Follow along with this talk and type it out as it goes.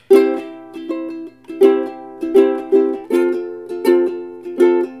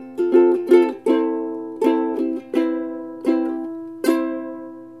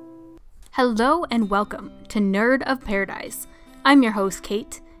Hello and welcome to Nerd of Paradise. I'm your host,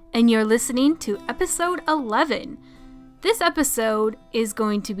 Kate, and you're listening to episode 11. This episode is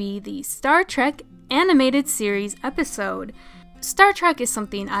going to be the Star Trek animated series episode. Star Trek is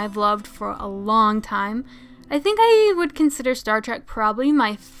something I've loved for a long time. I think I would consider Star Trek probably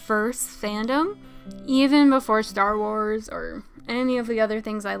my first fandom, even before Star Wars or any of the other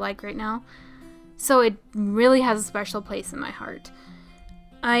things I like right now. So it really has a special place in my heart.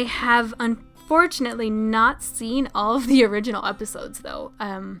 I have unfortunately not seen all of the original episodes though.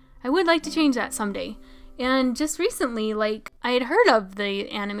 I would like to change that someday. And just recently, I had heard of the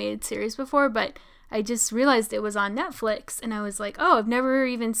animated series before, but I just realized it was on Netflix and I was like, oh, I've never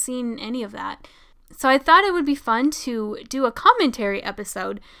even seen any of that. So I thought it would be fun to do a commentary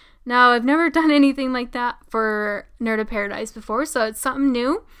episode. Now, I've never done anything like that for Nerd of Paradise before, so it's something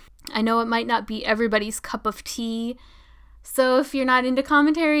new. I know it might not be everybody's cup of tea. So if you're not into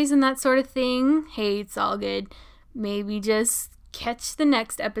commentaries and that sort of thing, hey, it's all good. Maybe just catch the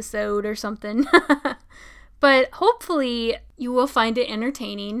next episode or something. But hopefully you will find it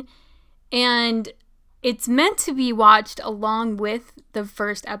entertaining. And it's meant to be watched along with the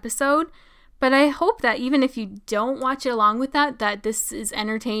first episode. But I hope that even if you don't watch it along with that this is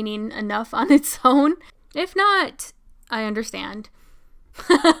entertaining enough on its own. If not, I understand.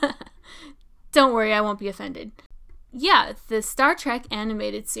 Don't worry, I won't be offended. Yeah, the Star Trek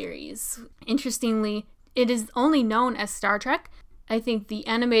animated series. Interestingly, it is only known as Star Trek. I think the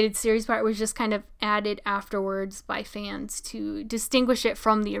animated series part was just kind of added afterwards by fans to distinguish it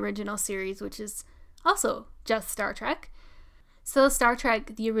from the original series, which is also just Star Trek. So Star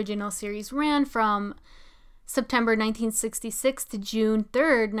Trek, the original series, ran from September 1966 to June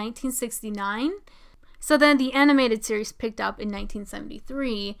 3rd, 1969. So then the animated series picked up in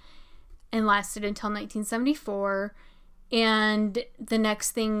 1973 and lasted until 1974. And the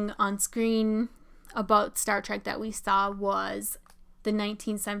next thing on screen about Star Trek that we saw was the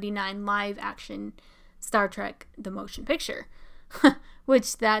 1979 live action Star Trek The Motion Picture,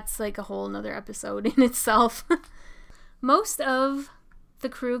 which that's like a whole nother episode in itself. Most of the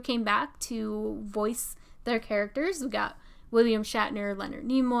crew came back to voice their characters. We got William Shatner, Leonard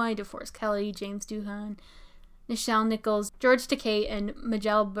Nimoy, DeForest Kelley, James Doohan, Nichelle Nichols, George Takei, and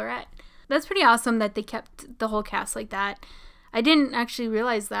Majel Barrett. That's pretty awesome that they kept the whole cast like that. I didn't actually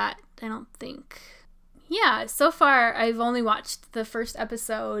realize that, I don't think. Yeah, so far I've only watched the first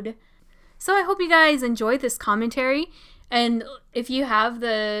episode. So I hope you guys enjoy this commentary. And if you have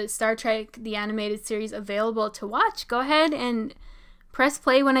the Star Trek, the animated series available to watch, go ahead and press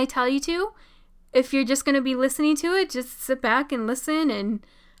play when I tell you to. If you're just going to be listening to it, just sit back and listen, and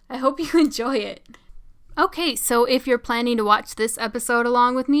I hope you enjoy it. Okay, so if you're planning to watch this episode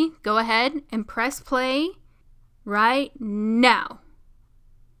along with me, go ahead and press play right now.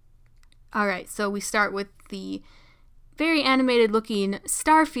 Alright, so we start with the very animated looking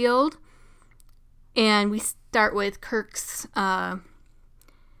Starfield, and we start with Kirk's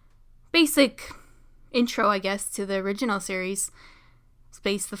basic intro, I guess, to the original series.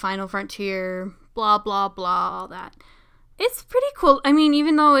 Space, the Final Frontier, blah, blah, blah, all that. It's pretty cool. I mean,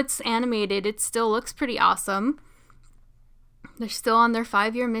 even though it's animated, it still looks pretty awesome. They're still on their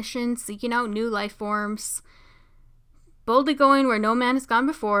 5-year mission, seeking out new life forms, boldly going where no man has gone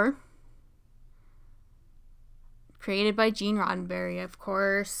before. Created by Gene Roddenberry, of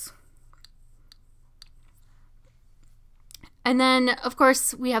course. And then, of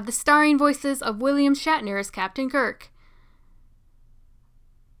course, we have the starring voices of William Shatner as Captain Kirk.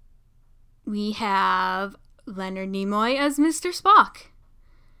 We have Leonard Nimoy as Mr. Spock.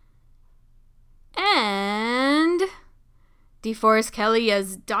 And DeForest Kelley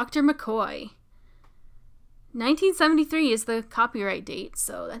as Dr. McCoy. 1973 is the copyright date,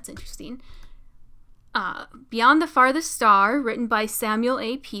 so that's interesting. Beyond the Farthest Star, written by Samuel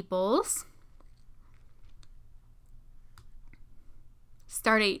A. Peoples.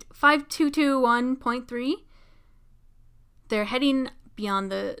 Stardate 5221.3. They're heading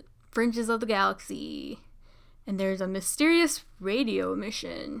beyond the fringes of the galaxy, and there's a mysterious radio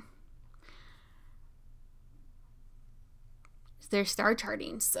emission. They're star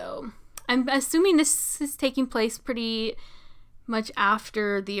charting, so I'm assuming this is taking place pretty much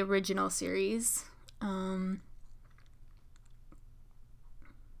after the original series.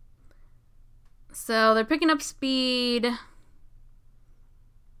 So they're picking up speed.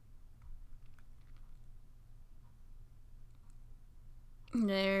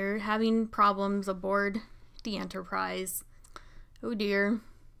 They're having problems aboard the Enterprise. Oh dear.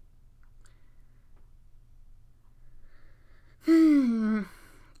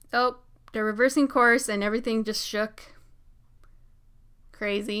 Oh, they're reversing course and everything just shook.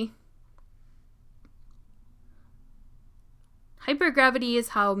 Crazy. Hypergravity is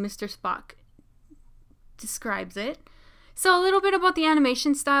how Mr. Spock describes it. So a little bit about the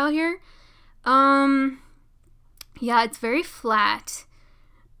animation style here. Yeah, it's very flat.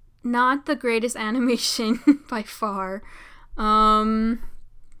 Not the greatest animation by far. Yeah,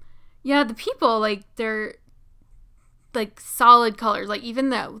 the people, like, they're like solid colors. Like, even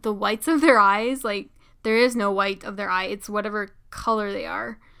the whites of their eyes, like, there is no white of their eye. It's whatever color they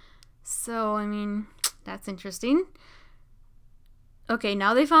are. So, I mean, that's interesting. Okay,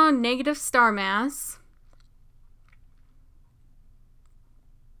 now they found negative star mass.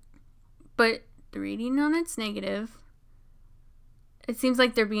 But the reading on it's negative. It seems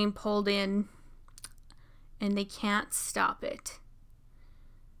like they're being pulled in and they can't stop it.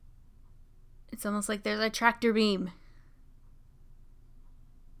 It's almost like there's a tractor beam.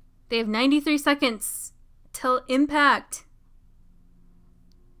 They have 93 seconds till impact.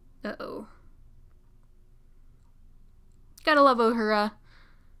 Uh-oh. Gotta love Uhura.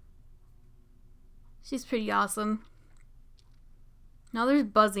 She's pretty awesome. Now there's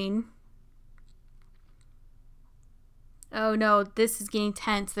buzzing. Oh no, this is getting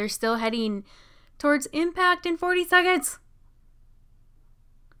tense. They're still heading towards impact in 40 seconds.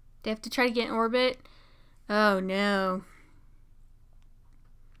 They have to try to get in orbit. Oh no.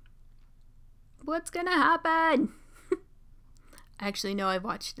 What's gonna happen? Actually, no, I've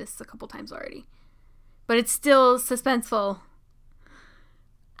watched this a couple times already. But it's still suspenseful.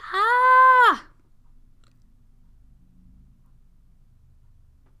 Ah!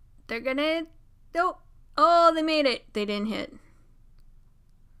 They're gonna... Nope. Oh, they made it. They didn't hit.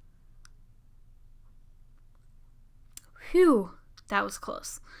 Phew. That was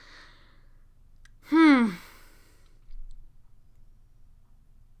close.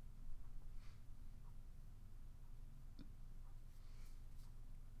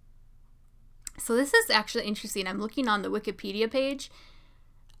 So this is actually interesting. I'm looking on the Wikipedia page,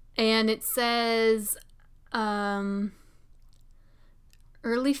 and it says early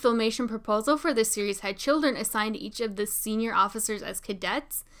filmation proposal for this series had children assigned to each of the senior officers as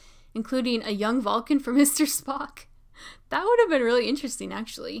cadets, including a young Vulcan for Mr. Spock. That would have been really interesting,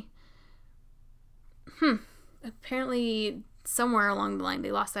 actually. Apparently, somewhere along the line,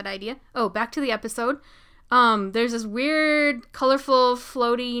 they lost that idea. Oh, back to the episode. There's this weird, colorful,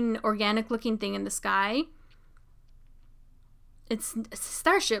 floating, organic-looking thing in the sky. It's a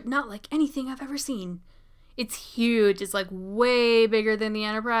starship, not like anything I've ever seen. It's huge. It's like way bigger than the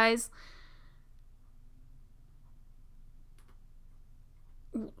Enterprise.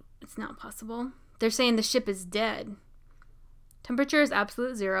 It's not possible. They're saying the ship is dead. Temperature is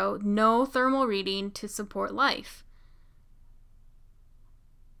absolute 0. No thermal reading to support life.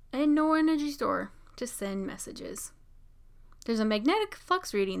 And no energy store to send messages. There's a magnetic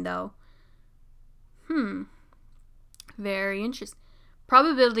flux reading, though. Very interesting.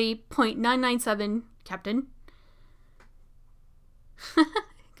 Probability 0.997, Captain.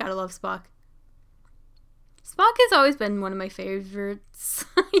 Gotta love Spock. Spock has always been one of my favorites.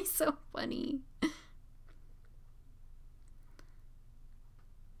 He's so funny.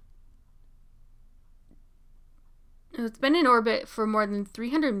 It's been in orbit for more than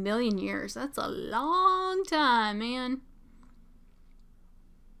 300 million years. That's a long time, man.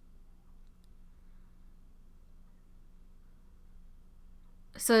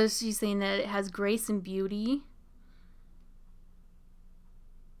 So she's saying that it has grace and beauty.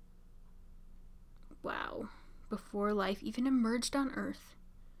 Wow. Before life even emerged on Earth.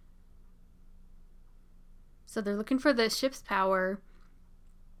 So they're looking for the ship's power.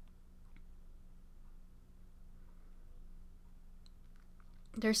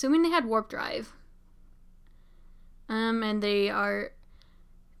 They're assuming they had warp drive. And they are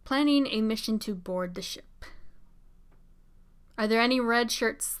planning a mission to board the ship. Are there any red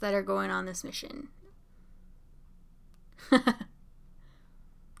shirts that are going on this mission?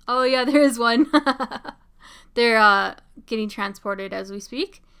 Oh yeah, there is one. They're getting transported as we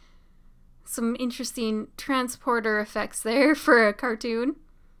speak. Some interesting transporter effects there for a cartoon.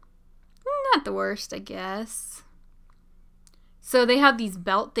 Not the worst, I guess. So they have these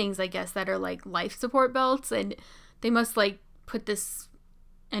belt things, I guess, that are like life support belts, and they must like put this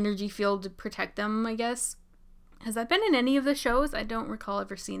energy field to protect them, I guess. Has that been in any of the shows? I don't recall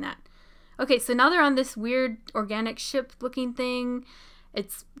ever seeing that. Okay, so now they're on this weird organic ship looking thing.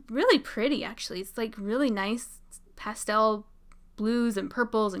 It's really pretty, actually. It's like really nice pastel blues and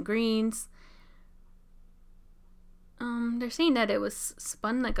purples and greens. They're saying that it was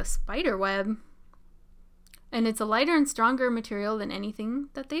spun like a spider web. And it's a lighter and stronger material than anything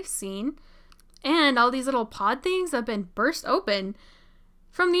that they've seen. And all these little pod things have been burst open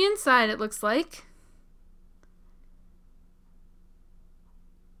from the inside, it looks like.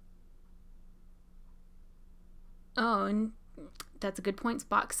 Oh, and that's a good point.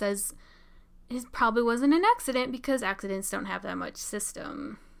 Spock says it probably wasn't an accident because accidents don't have that much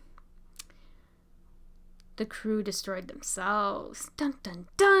system. The crew destroyed themselves. Dun dun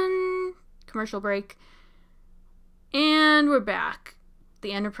dun. Commercial break. And we're back.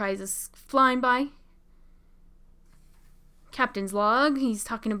 The Enterprise is flying by. Captain's log. He's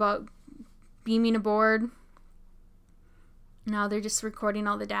talking about beaming aboard. Now they're just recording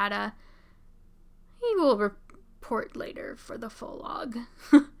all the data. He will report later for the full log.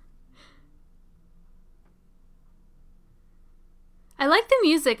 I like the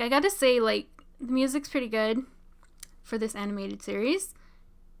music. I gotta say, like, the music's pretty good for this animated series.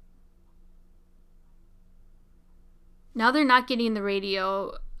 Now they're not getting the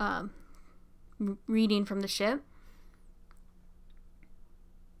radio reading from the ship.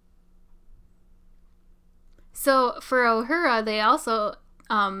 So for Uhura, they also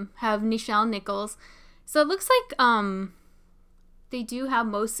have Nichelle Nichols. So it looks like they do have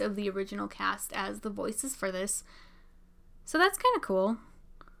most of the original cast as the voices for this. So that's kind of cool.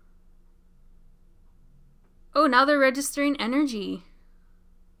 Oh, now they're registering energy.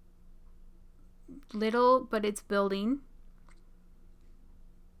 Little, but it's building.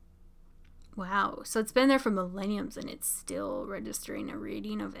 Wow. So it's been there for millenniums and it's still registering a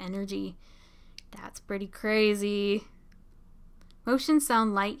reading of energy. That's pretty crazy. Motion,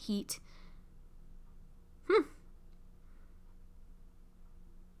 sound, light, heat.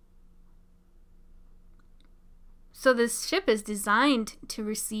 So this ship is designed to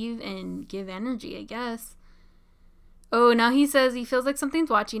receive and give energy, I guess. Oh, now he says he feels like something's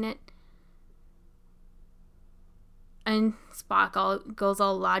watching it. And Spock goes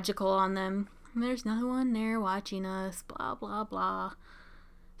all logical on them. There's no one there watching us, blah, blah, blah.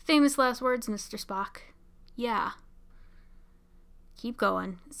 Famous last words, Mr. Spock. Yeah. Keep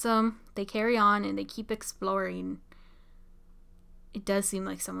going. So they carry on and they keep exploring. It does seem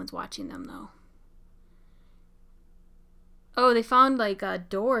like someone's watching them, though. Oh, they found like a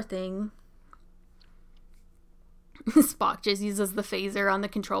door thing. Spock just uses the phaser on the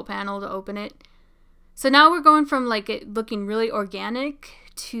control panel to open it. So now we're going from like it looking really organic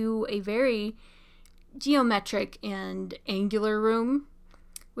to a very geometric and angular room,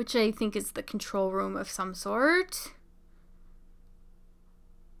 which I think is the control room of some sort.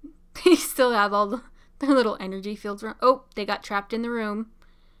 They still have all their little energy fields around. Oh, they got trapped in the room.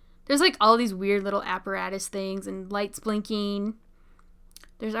 There's like all these weird little apparatus things and lights blinking.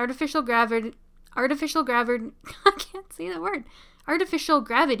 There's artificial gravity. I can't say the word. Artificial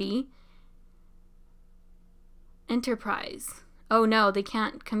gravity. Enterprise. Oh no, they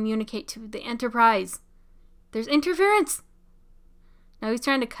can't communicate to the Enterprise. There's interference. Now he's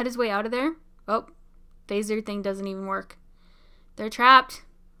trying to cut his way out of there. Oh, phaser thing doesn't even work. They're trapped.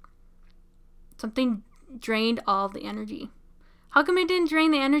 Something drained all the energy. How come it didn't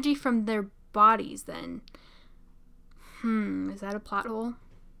drain the energy from their bodies then? Is that a plot hole?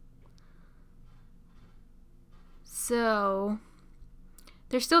 So,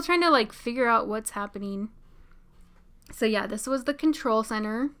 they're still trying to like figure out what's happening. So yeah, this was the control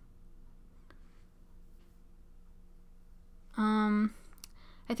center.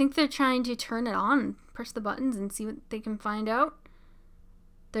 I think they're trying to turn it on, press the buttons and see what they can find out.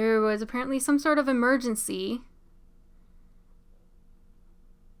 There was apparently some sort of emergency.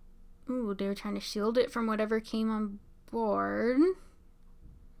 Ooh, they were trying to shield it from whatever came on board.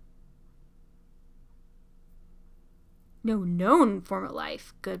 No known form of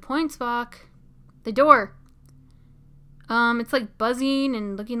life. Good point, Spock. The door. It's like buzzing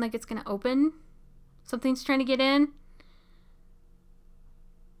and looking like it's gonna open. Something's trying to get in.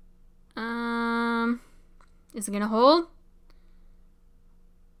 Is it gonna hold?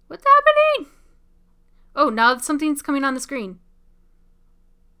 What's happening? Oh, now something's coming on the screen.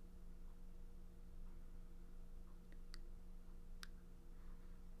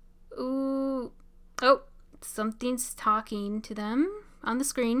 Ooh. Oh, something's talking to them on the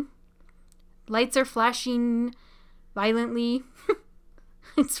screen. Lights are flashing violently.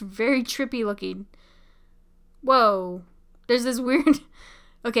 It's very trippy looking. Whoa. There's this weird...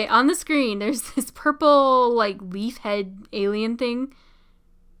 Okay, on the screen, there's this purple, like, leaf head alien thing.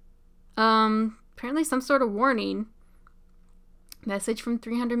 Apparently some sort of warning. Message from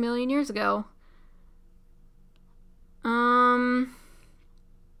 300 million years ago.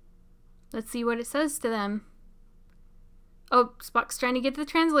 Let's see what it says to them. Oh, Spock's trying to get the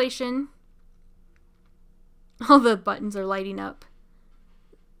translation. All the buttons are lighting up.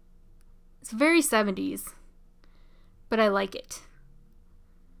 It's very 70s. But I like it.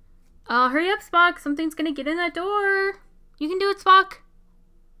 Hurry up, Spock. Something's gonna get in that door. You can do it, Spock.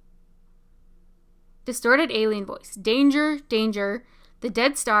 Distorted alien voice. Danger, danger. The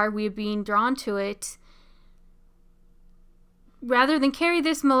dead star, we are being drawn to it. Rather than carry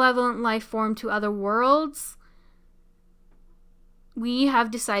this malevolent life form to other worlds, we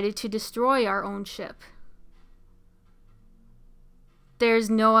have decided to destroy our own ship. There's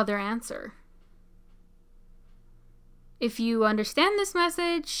no other answer. If you understand this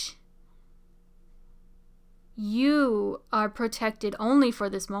message, you are protected only for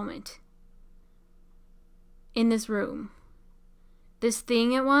this moment. In this room. This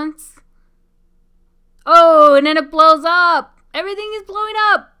thing it wants. Oh, and then it blows up. Everything is blowing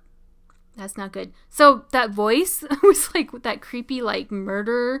up. That's not good. So that voice was like that creepy like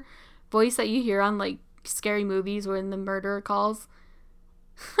murder voice that you hear on like scary movies when the murderer calls.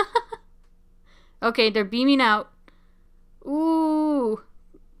 Okay, they're beaming out. Ooh.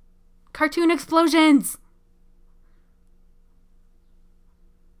 Cartoon explosions.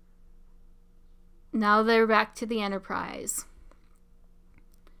 Now they're back to the Enterprise.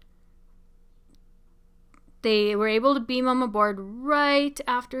 They were able to beam them aboard right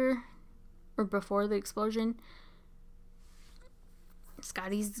after or before the explosion.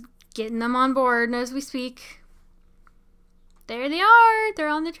 Scotty's getting them on board as we speak. There they are. They're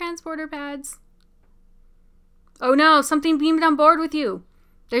on the transporter pads. Oh no, something beamed on board with you.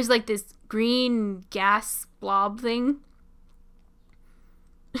 There's like this green gas blob thing.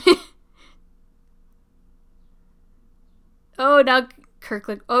 Oh, now Kirk,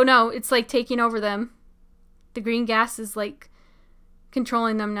 like, oh no, it's like taking over them. The green gas is like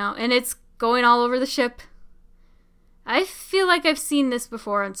controlling them now, and it's going all over the ship. I feel like I've seen this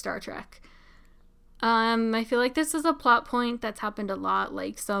before on Star Trek. I feel like this is a plot point that's happened a lot,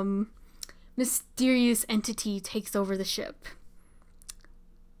 like some mysterious entity takes over the ship.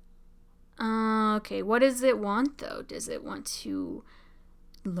 Okay, what does it want though? Does it want to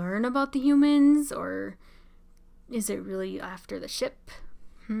learn about the humans, or is it really after the ship?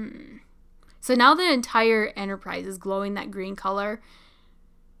 So now the entire Enterprise is glowing that green color.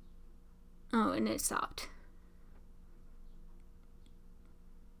 Oh, and it stopped.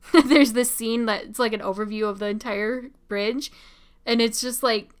 There's this scene that's like an overview of the entire bridge. And it's just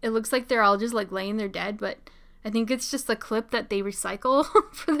like, it looks like they're all just like laying there dead. But I think it's just a clip that they recycle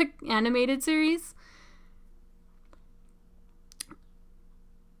for the animated series.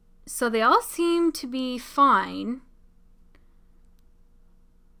 So they all seem to be fine.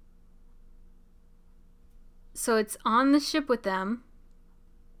 So it's on the ship with them.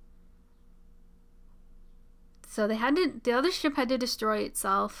 So the other ship had to destroy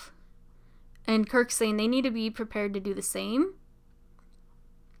itself. And Kirk's saying they need to be prepared to do the same.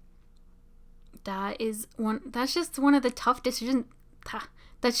 That's just one of the tough decisions.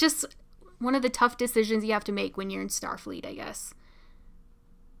 That's just one of the tough decisions you have to make when you're in Starfleet, I guess.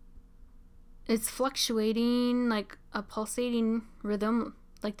 It's fluctuating like a pulsating rhythm,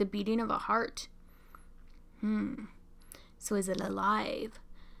 like the beating of a heart. So is it alive?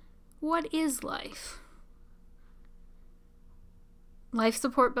 What is life? Life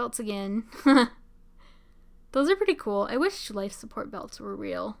support belts again. Those are pretty cool. I wish life support belts were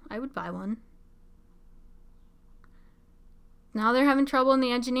real. I would buy one. Now they're having trouble in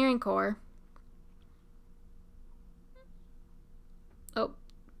the engineering core. Oh,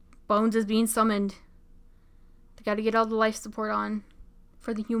 Bones is being summoned. They gotta get all the life support on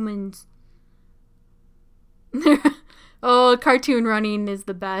for the humans. Oh, cartoon running is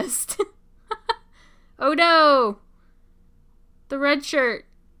the best. Oh no! The red shirt.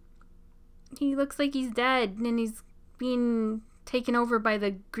 He looks like he's dead and he's being taken over by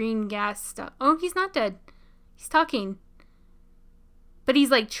the green gas stuff. Oh, he's not dead. He's talking. But he's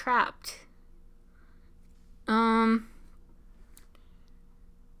like trapped.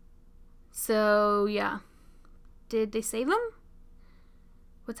 So yeah. Did they save him?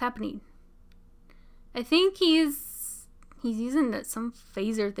 What's happening? I think he's using some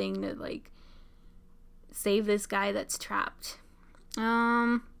phaser thing to like save this guy that's trapped.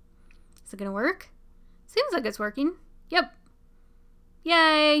 Is it gonna work? Seems like it's working. Yep.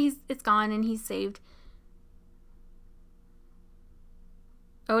 Yay, it's gone and he's saved.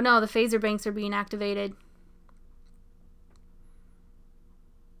 Oh no, the phaser banks are being activated.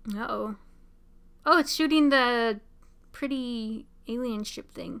 Uh-oh. Oh, it's shooting the pretty alien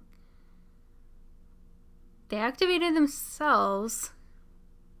ship thing. They activated themselves.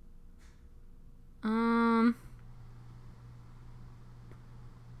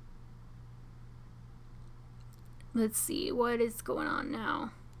 Let's see, what is going on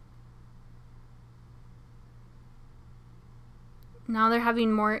now? Now they're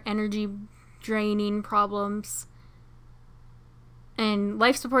having more energy draining problems. And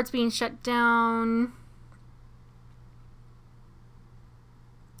life support's being shut down.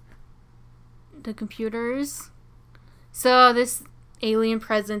 the computers. So this alien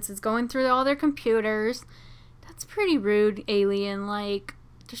presence is going through all their computers. That's pretty rude, alien. Like,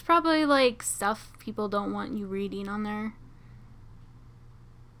 there's probably, like, stuff people don't want you reading on there.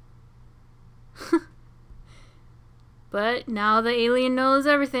 But now the alien knows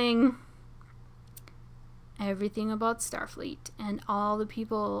everything. Everything about Starfleet and all the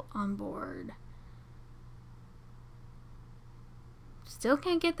people on board. Still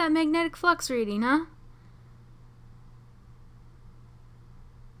can't get that magnetic flux reading, huh?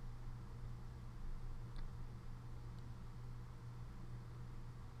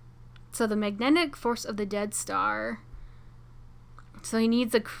 So the magnetic force of the dead star. So he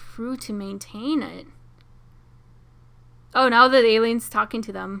needs a crew to maintain it. Oh, now the alien's talking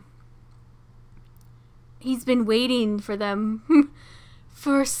to them. He's been waiting for them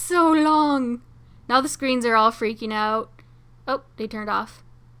for so long. Now the screens are all freaking out. Oh, they turned off.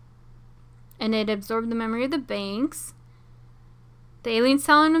 And it absorbed the memory of the banks. The alien's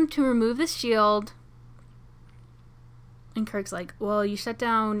telling them to remove the shield. And Kirk's like, well, you shut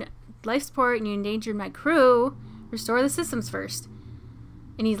down life support and you endangered my crew. Restore the systems first.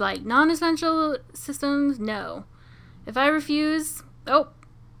 And he's like, non-essential systems, no. If I refuse,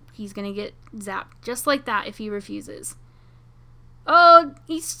 he's gonna get zapped. Just like that if he refuses. Oh,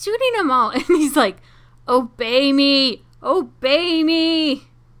 he's shooting them all. And he's like, obey me. Obey me.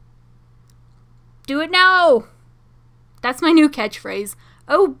 Do it now. That's my new catchphrase.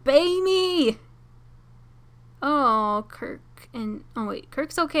 Obey me. Oh, Kirk.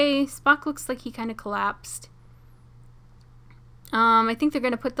 Kirk's okay. Spock looks like he kind of collapsed. I think they're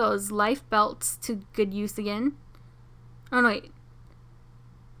going to put those life belts to good use again. He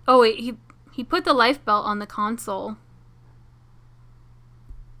put the life belt on the console.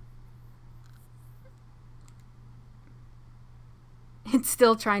 It's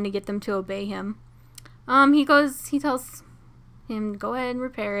still trying to get them to obey him. He tells him, go ahead and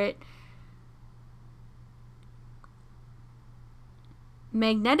repair it.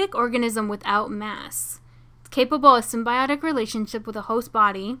 Magnetic organism without mass. It's capable of symbiotic relationship with a host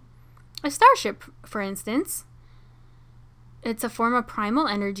body. A starship, for instance. It's a form of primal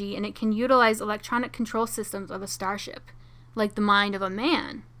energy, and it can utilize electronic control systems of a starship, like the mind of a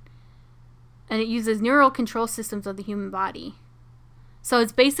man. And it uses neural control systems of the human body. So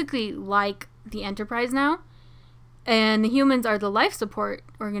it's basically like the Enterprise now, and the humans are the life support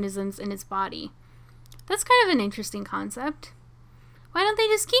organisms in its body. That's kind of an interesting concept. Why don't they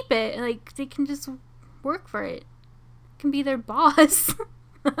just keep it? Like, they can just work for it. It can be their boss.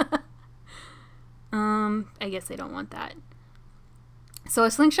 I guess they don't want that. So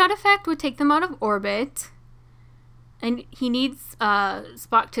a slingshot effect would take them out of orbit. And he needs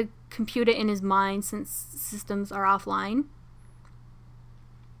Spock to compute it in his mind since systems are offline.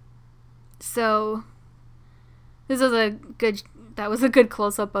 So that was a good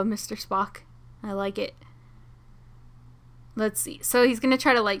close-up of Mr. Spock. I like it. Let's see. So he's going to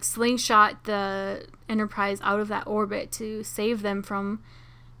try to like slingshot the Enterprise out of that orbit to save them from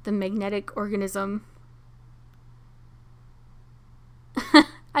the magnetic organism.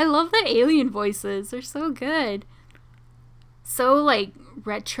 I love the alien voices. They're so good. So like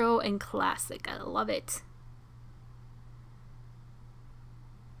retro and classic. I love it.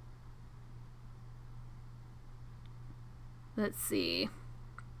 Let's see.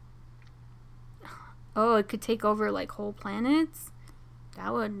 Oh, it could take over like whole planets?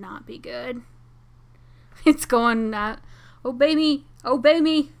 That would not be good. It's going, obey me, obey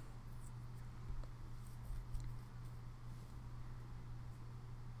me.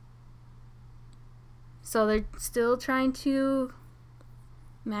 So they're still trying to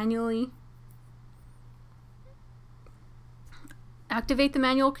manually activate the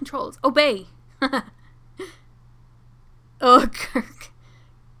manual controls. Obey. Oh, Kirk.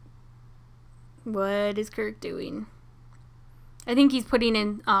 What is Kirk doing? I think he's putting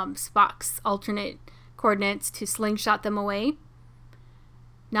in Spock's alternate coordinates to slingshot them away.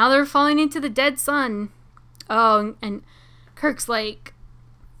 Now they're falling into the dead sun. Oh, and Kirk's like,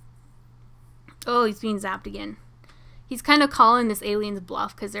 oh, he's being zapped again. He's kind of calling this alien's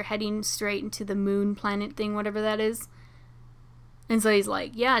bluff because they're heading straight into the moon planet thing, whatever that is. And so he's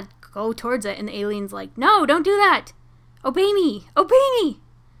like, yeah, go towards it. And the alien's like, no, don't do that. Obey me! Obey me!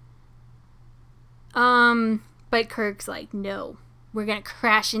 But Kirk's like, no. We're gonna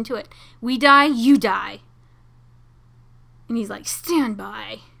crash into it. We die, you die. And he's like, stand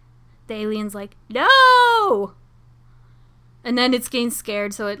by. The alien's like, no! And then it's getting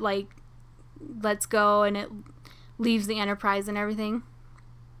scared, so it like lets go and it leaves the Enterprise and everything.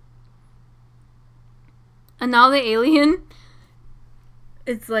 And now the alien,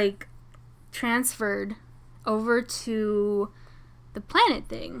 it's like transferred over to the planet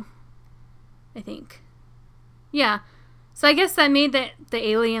thing, I think. Yeah. So I guess that made the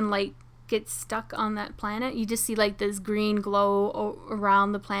alien, like, get stuck on that planet. You just see, like, this green glow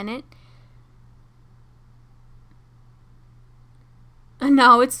around the planet.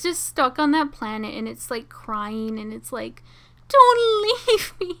 No, it's just stuck on that planet, and it's, like, crying, and it's like, don't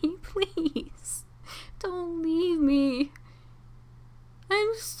leave me, please. Don't leave me.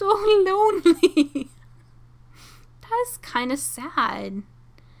 I'm so lonely. That's kind of sad.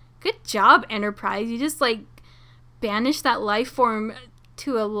 Good job, Enterprise. You just, like, banished that life form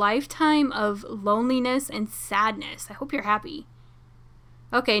to a lifetime of loneliness and sadness. I hope you're happy.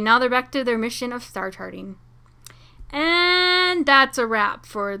 Okay, now they're back to their mission of star charting. And that's a wrap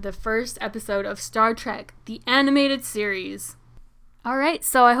for the first episode of Star Trek, the animated series. Alright,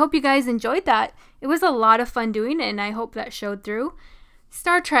 so I hope you guys enjoyed that. It was a lot of fun doing it, and I hope that showed through.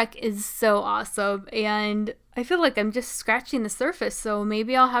 Star Trek is so awesome, and I feel like I'm just scratching the surface, so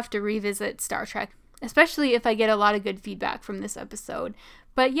maybe I'll have to revisit Star Trek, especially if I get a lot of good feedback from this episode.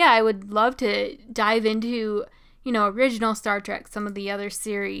 But yeah, I would love to dive into, original Star Trek, some of the other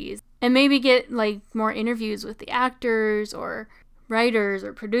series, and maybe get, like, more interviews with the actors or writers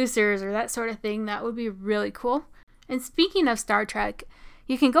or producers or that sort of thing. That would be really cool. And speaking of Star Trek,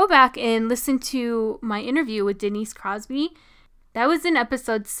 you can go back and listen to my interview with Denise Crosby. That was in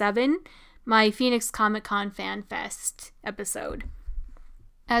episode 7, my Phoenix Comic Con Fan Fest episode.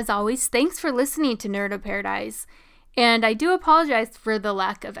 As always, thanks for listening to Nerd of Paradise. And I do apologize for the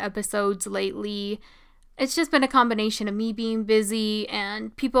lack of episodes lately. It's just been a combination of me being busy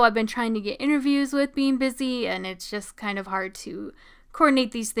and people I've been trying to get interviews with being busy, and it's just kind of hard to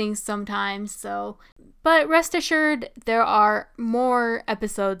coordinate these things sometimes. But rest assured, there are more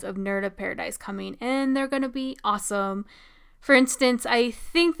episodes of Nerd of Paradise coming, and they're going to be awesome. For instance, I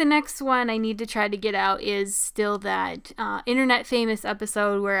think the next one I need to try to get out is still that internet famous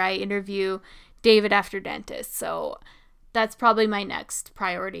episode where I interview David After Dentist. So that's probably my next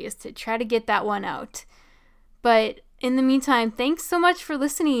priority, is to try to get that one out. But in the meantime, thanks so much for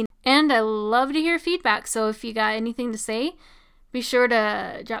listening. And I love to hear feedback. So if you got anything to say, be sure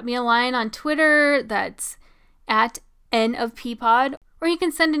to drop me a line on Twitter. That's at @NofPpod. Or you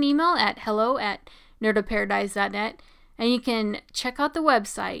can send an email at hello@nerdofparadise.net. And you can check out the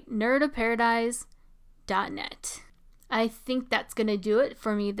website, nerdofparadise.net. I think that's going to do it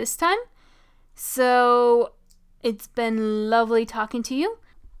for me this time. So it's been lovely talking to you.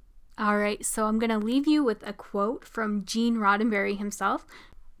 All right, so I'm going to leave you with a quote from Gene Roddenberry himself.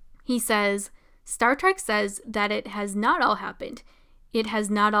 He says, "Star Trek says that it has not all happened. It has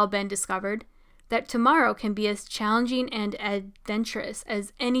not all been discovered. That tomorrow can be as challenging and adventurous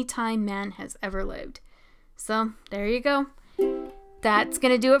as any time man has ever lived." So there you go. That's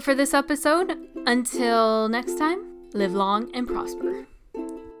going to do it for this episode. Until next time, live long and prosper.